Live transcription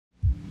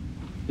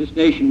This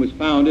nation was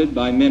founded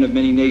by men of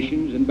many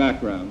nations and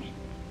backgrounds.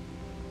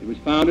 It was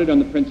founded on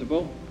the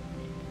principle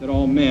that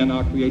all men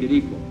are created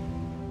equal.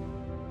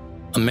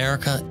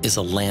 America is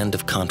a land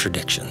of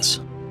contradictions.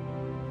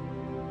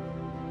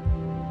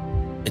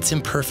 It's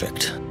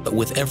imperfect, but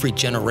with every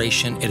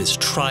generation, it has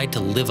tried to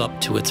live up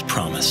to its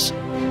promise.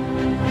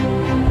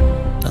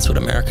 That's what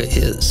America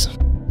is,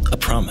 a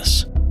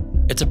promise.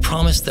 It's a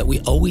promise that we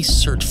always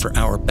search for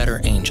our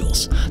better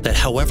angels, that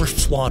however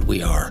flawed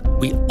we are,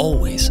 we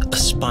always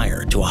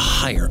aspire to a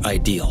higher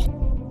ideal.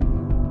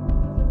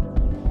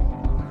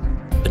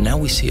 But now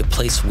we see a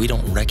place we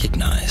don't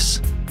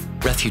recognize.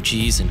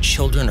 Refugees and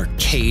children are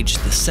caged,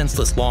 the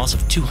senseless loss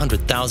of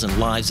 200,000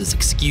 lives is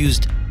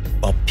excused,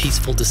 while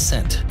peaceful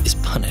dissent is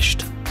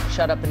punished.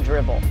 Shut up and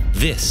dribble.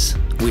 This,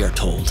 we are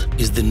told,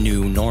 is the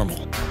new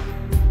normal.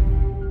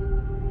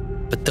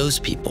 But those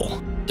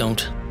people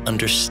don't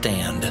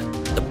understand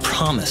the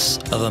promise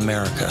of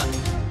America.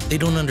 They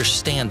don't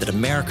understand that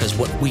America is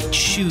what we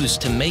choose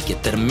to make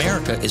it, that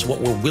America is what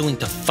we're willing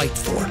to fight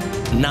for,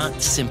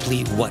 not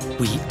simply what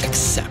we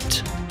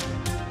accept.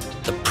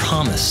 The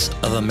promise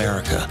of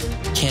America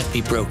can't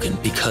be broken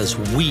because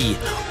we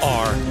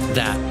are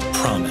that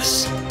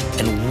promise,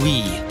 and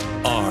we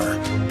are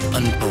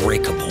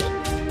unbreakable.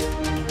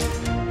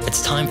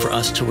 It's time for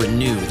us to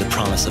renew the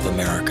promise of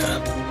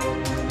America.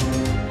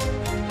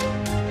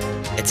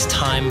 It's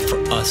time for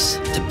us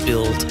to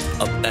build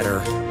a better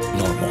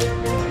normal.